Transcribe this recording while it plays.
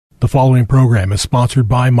following program is sponsored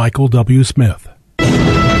by Michael W. Smith. The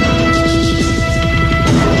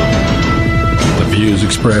views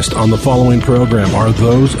expressed on the following program are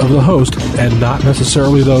those of the host and not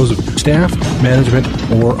necessarily those of staff, management,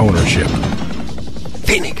 or ownership.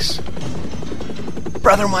 Phoenix.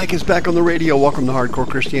 Brother Mike is back on the radio. Welcome to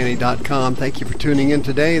HardcoreChristianity.com. Thank you for tuning in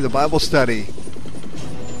today. The Bible study.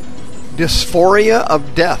 Dysphoria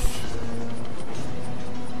of death.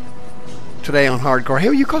 Today on Hardcore. Hey,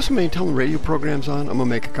 will you call somebody and tell them the radio program's on? I'm going to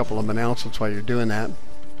make a couple of announcements while you're doing that.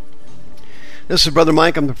 This is Brother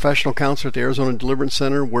Mike. I'm the professional counselor at the Arizona Deliverance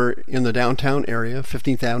Center. We're in the downtown area,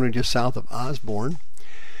 15th Avenue, just south of Osborne.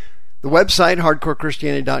 The website,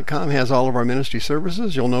 HardcoreChristianity.com, has all of our ministry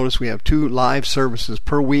services. You'll notice we have 2 live services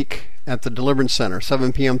per week at the Deliverance Center.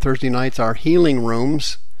 7 p.m. Thursday nights, our healing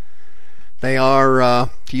rooms. They are,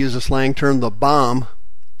 to use a slang term, the bomb.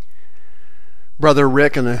 Brother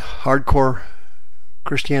Rick and the Hardcore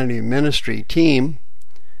Christianity ministry team,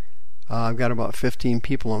 I've got about 15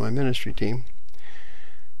 people on my ministry team.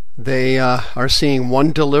 They are seeing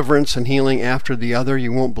one deliverance and healing after the other.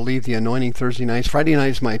 You won't believe the anointing Thursday nights. Friday night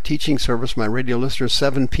is my teaching service, my radio listeners,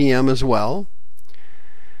 7 p.m. as well.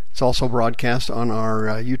 It's also broadcast on our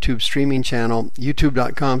YouTube streaming channel,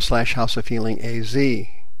 youtube.com/houseofhealingaz.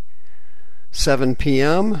 7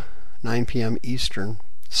 p.m., 9 p.m. Eastern,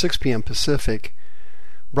 6 p.m. Pacific,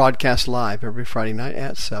 broadcast live every Friday night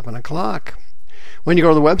at 7 o'clock. When you go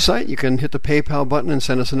to the website, you can hit the PayPal button and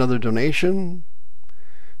send us another donation.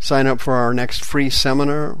 Sign up for our next free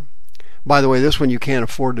seminar. By the way, this one you can't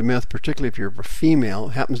afford to miss, particularly if you're a female.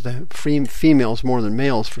 It happens to have females more than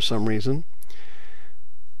males for some reason.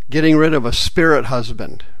 Getting rid of a spirit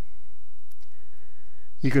husband.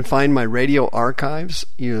 You can find my radio archives.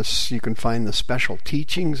 Yes, you can find the special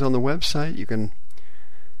teachings on the website. You can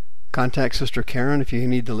contact Sister Karen if you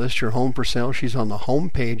need to list your home for sale. She's on the home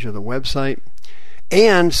page of the website.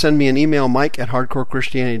 And send me an email,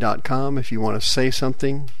 mike@hardcorechristianity.com, if you want to say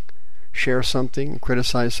something, share something,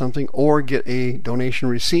 criticize something, or get a donation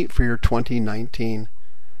receipt for your 2019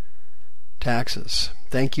 taxes.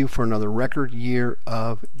 Thank you for another record year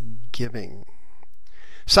of giving.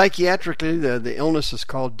 Psychiatrically, the illness is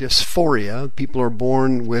called dysphoria. People are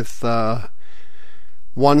born with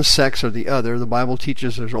one sex or the other. The Bible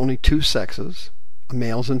teaches there's only 2 sexes.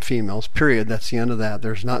 Males and females, period. That's the end of that.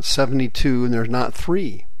 There's not 72 and there's not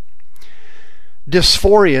 3.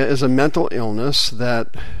 Dysphoria is a mental illness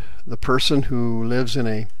that the person who lives in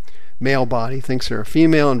a male body thinks they're a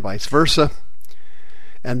female and vice versa.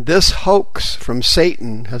 And this hoax from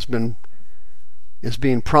Satan is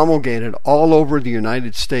being promulgated all over the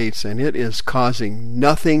United States, and it is causing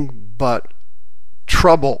nothing but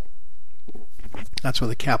trouble. That's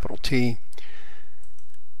with a capital T.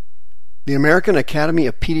 The American Academy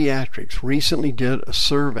of Pediatrics recently did a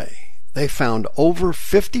survey. They found over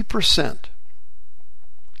 50%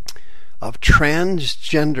 of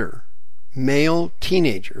transgender male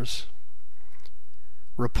teenagers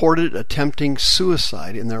reported attempting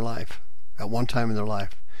suicide in their life, at one time in their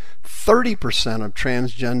life. 30% of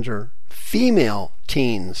transgender female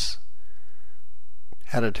teens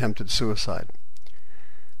had attempted suicide.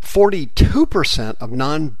 42% of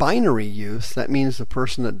non-binary youth, that means the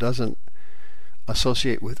person that doesn't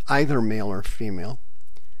associate with either male or female,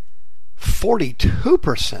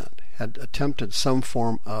 42% had attempted some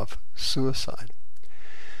form of suicide.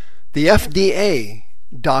 The FDA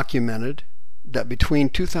documented that between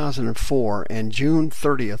 2004 and June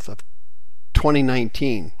 30th of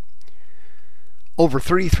 2019, over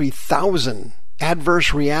 33,000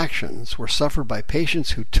 adverse reactions were suffered by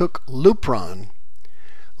patients who took Lupron.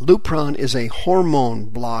 Lupron is a hormone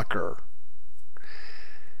blocker.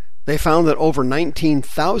 They found that over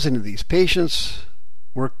 19,000 of these patients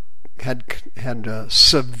had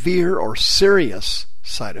severe or serious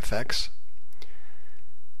side effects.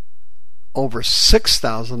 Over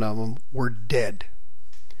 6,000 of them were dead.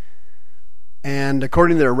 And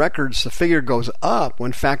according to their records, the figure goes up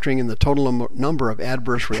when factoring in the total number of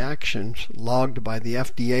adverse reactions logged by the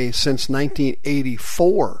FDA since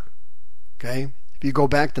 1984. Okay? If you go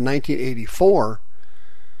back to 1984,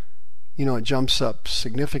 it jumps up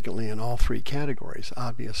significantly in all 3 categories,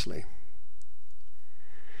 obviously.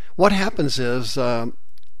 What happens is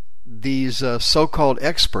these so-called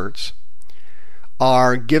experts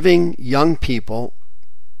are giving young people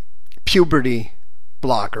puberty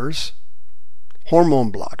blockers,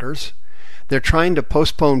 hormone blockers. They're trying to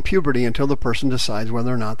postpone puberty until the person decides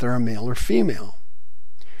whether or not they're a male or female.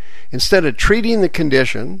 Instead of treating the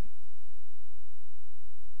condition,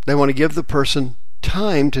 they want to give the person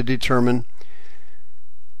time to determine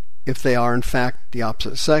if they are in fact the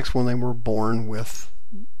opposite sex when they were born with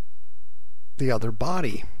the other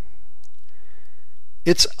body.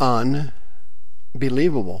 It's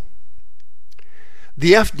unbelievable.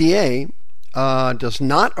 The FDA does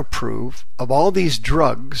not approve of all these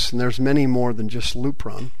drugs, and there's many more than just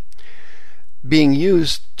Lupron, being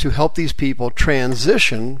used to help these people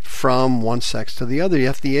transition from one sex to the other. The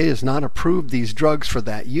FDA has not approved these drugs for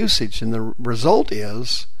that usage, and the result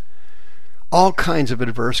is all kinds of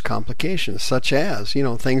adverse complications, such as,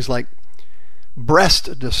 things like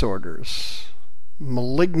breast disorders,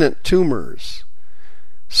 malignant tumors,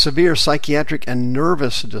 severe psychiatric and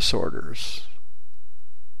nervous disorders.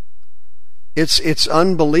 It's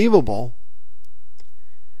unbelievable.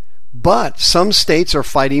 But some states are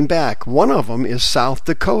fighting back. One of them is South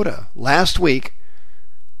Dakota. Last week,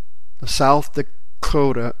 the South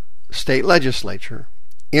Dakota state legislature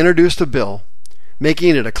introduced a bill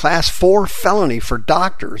making it a Class 4 felony for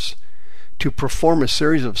doctors to perform a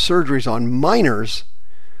series of surgeries on minors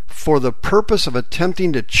for the purpose of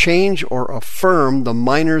attempting to change or affirm the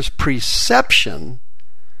minor's perception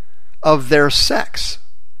of their sex,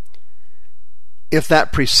 if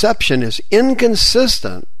that perception is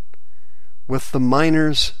inconsistent with the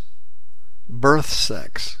minor's birth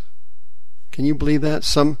sex. Can you believe that?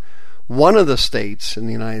 One of the states in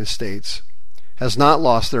the United States has not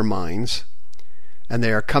lost their minds, and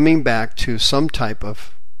they are coming back to some type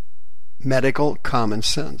of medical common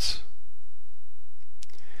sense.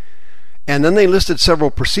 And then they listed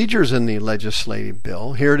several procedures in the legislative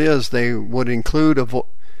bill. Here it is. They would include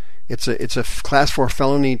it's a Class 4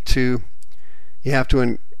 felony to, you have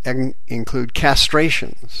to include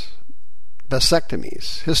castrations,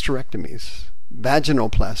 vasectomies, hysterectomies,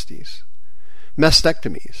 vaginoplasties,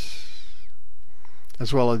 mastectomies,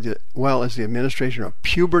 as well as the administration of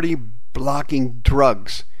puberty-blocking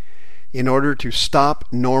drugs in order to stop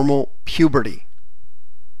normal puberty.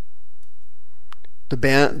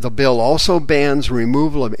 The bill also bans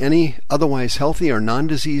removal of any otherwise healthy or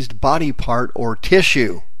non-diseased body part or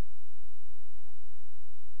tissue.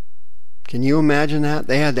 Can you imagine that?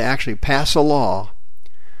 They had to actually pass a law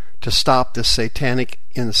to stop this satanic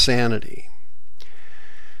insanity.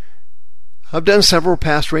 I've done several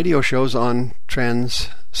past radio shows on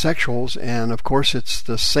transsexuals, and of course it's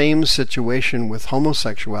the same situation with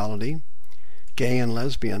homosexuality, gay and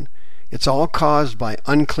lesbian. It's all caused by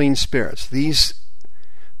unclean spirits. These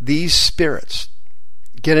spirits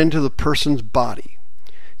get into the person's body,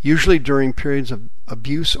 usually during periods of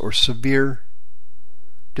abuse or severe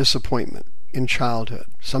disappointment in childhood.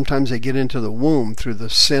 Sometimes they get into the womb through the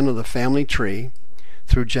sin of the family tree,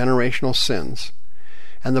 through generational sins,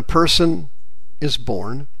 and the person is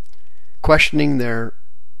born questioning their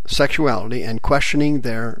sexuality and questioning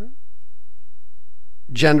their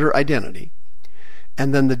gender identity.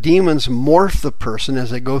 And then the demons morph the person as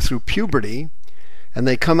they go through puberty, and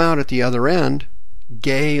they come out at the other end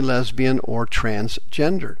gay, lesbian, or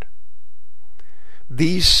transgendered.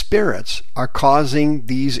 These spirits are causing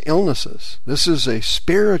these illnesses. This is a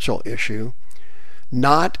spiritual issue,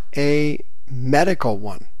 not a medical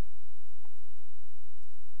one.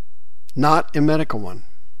 Not a medical one.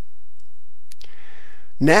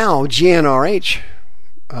 Now, GnRH,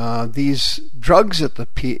 these drugs that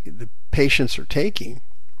the patients are taking,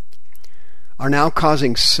 are now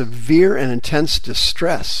causing severe and intense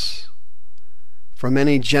distress for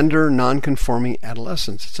many gender non-conforming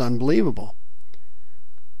adolescents. It's unbelievable.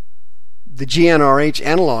 The GnRH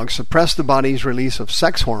analogs suppress the body's release of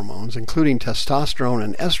sex hormones, including testosterone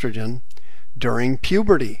and estrogen, during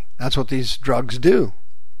puberty. That's what these drugs do.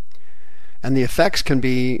 And the effects can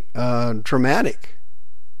be dramatic.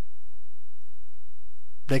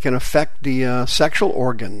 They can affect the sexual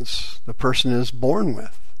organs the person is born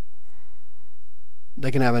with. They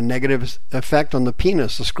can have a negative effect on the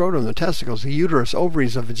penis, the scrotum, the testicles, the uterus,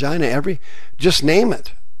 ovaries, the vagina, just name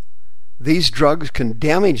it. These drugs can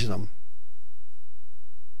damage them.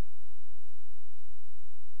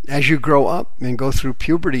 As you grow up and go through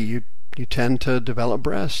puberty, you tend to develop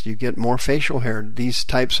breasts. You get more facial hair. These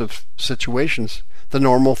types of situations, the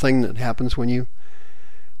normal thing that happens when you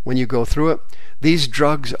go through it. These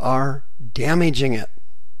drugs are damaging it.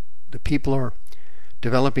 The people are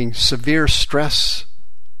developing severe stress,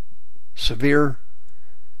 severe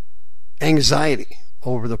anxiety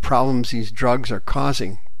over the problems these drugs are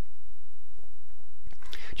causing.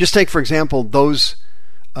 Just take, for example, those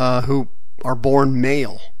who are born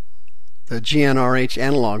male. The GnRH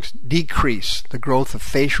analogs decrease the growth of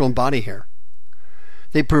facial and body hair.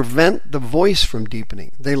 They prevent the voice from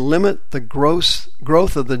deepening. They limit the growth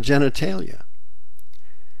of the genitalia.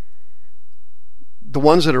 The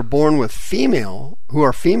ones that are born with who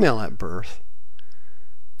are female at birth,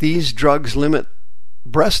 these drugs limit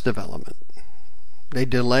breast development. They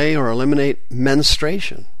delay or eliminate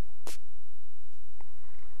menstruation.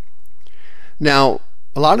 Now,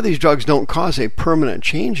 a lot of these drugs don't cause a permanent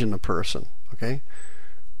change in the person, okay?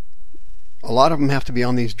 A lot of them have to be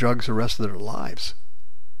on these drugs the rest of their lives.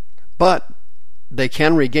 But they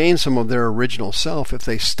can regain some of their original self if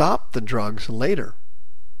they stop the drugs later.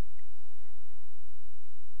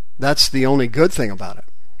 That's the only good thing about it.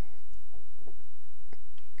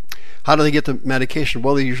 How do they get the medication?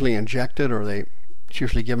 Well, they usually inject it, or it's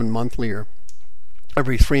usually given monthly or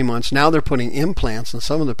every 3 months. Now they're putting implants in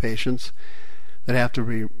some of the patients that have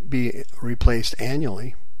to be replaced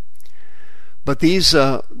annually. But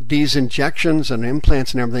these injections and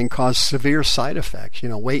implants and everything cause severe side effects.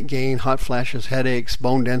 Weight gain, hot flashes, headaches,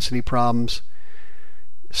 bone density problems,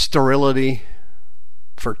 sterility,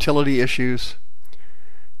 fertility issues.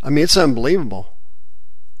 I mean, it's unbelievable.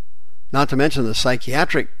 Not to mention the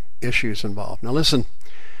psychiatric issues involved. Now listen,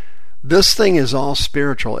 this thing is all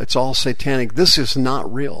spiritual. It's all satanic. This is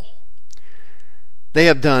not real. They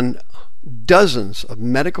have done dozens of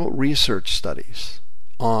medical research studies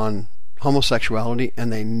on homosexuality,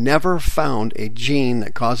 and they never found a gene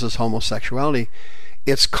that causes homosexuality.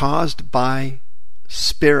 It's caused by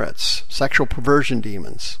spirits, sexual perversion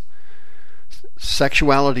demons,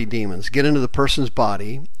 sexuality demons get into the person's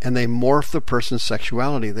body, and they morph the person's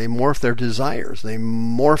sexuality. They morph their desires. They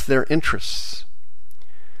morph their interests.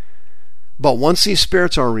 But once these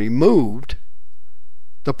spirits are removed,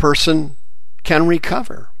 the person can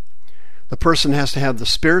recover. The person has to have the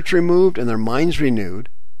spirits removed and their minds renewed.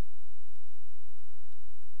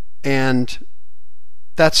 And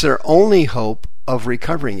that's their only hope of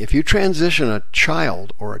recovering. If you transition a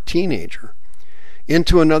child or a teenager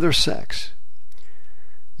into another sex,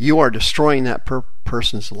 you are destroying that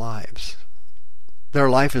person's lives. Their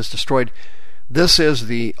life is destroyed. This is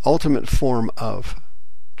the ultimate form of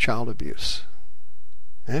child abuse.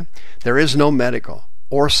 Okay? There is no medical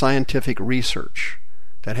or scientific research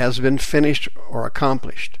that has been finished or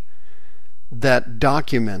accomplished that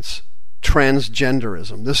documents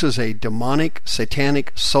transgenderism. This is a demonic,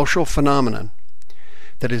 satanic, social phenomenon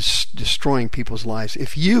that is destroying people's lives.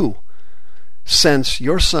 If you sense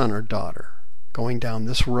your son or daughter going down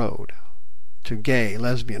this road to gay,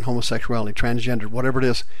 lesbian, homosexuality, transgender, whatever it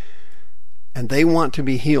is, and they want to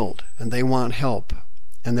be healed and they want help,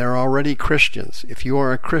 and they're already Christians, if you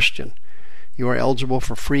are a Christian, you are eligible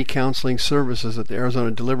for free counseling services at the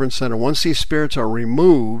Arizona Deliverance Center. Once these spirits are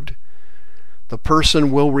removed, the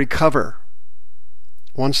person will recover.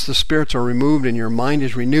 Once the spirits are removed and your mind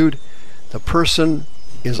is renewed, the person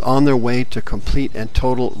is on their way to complete and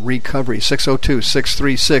total recovery.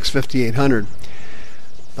 602-636-5800.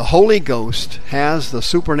 The Holy Ghost has the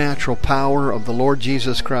supernatural power of the Lord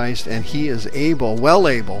Jesus Christ, and He is able, well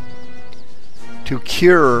able, to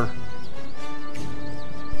cure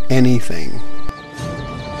anything.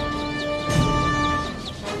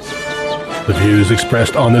 The views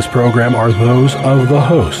expressed on this program are those of the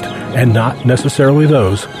host and not necessarily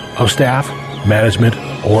those of staff, management,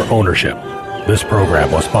 or ownership. This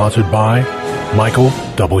program was sponsored by Michael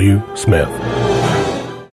W. Smith.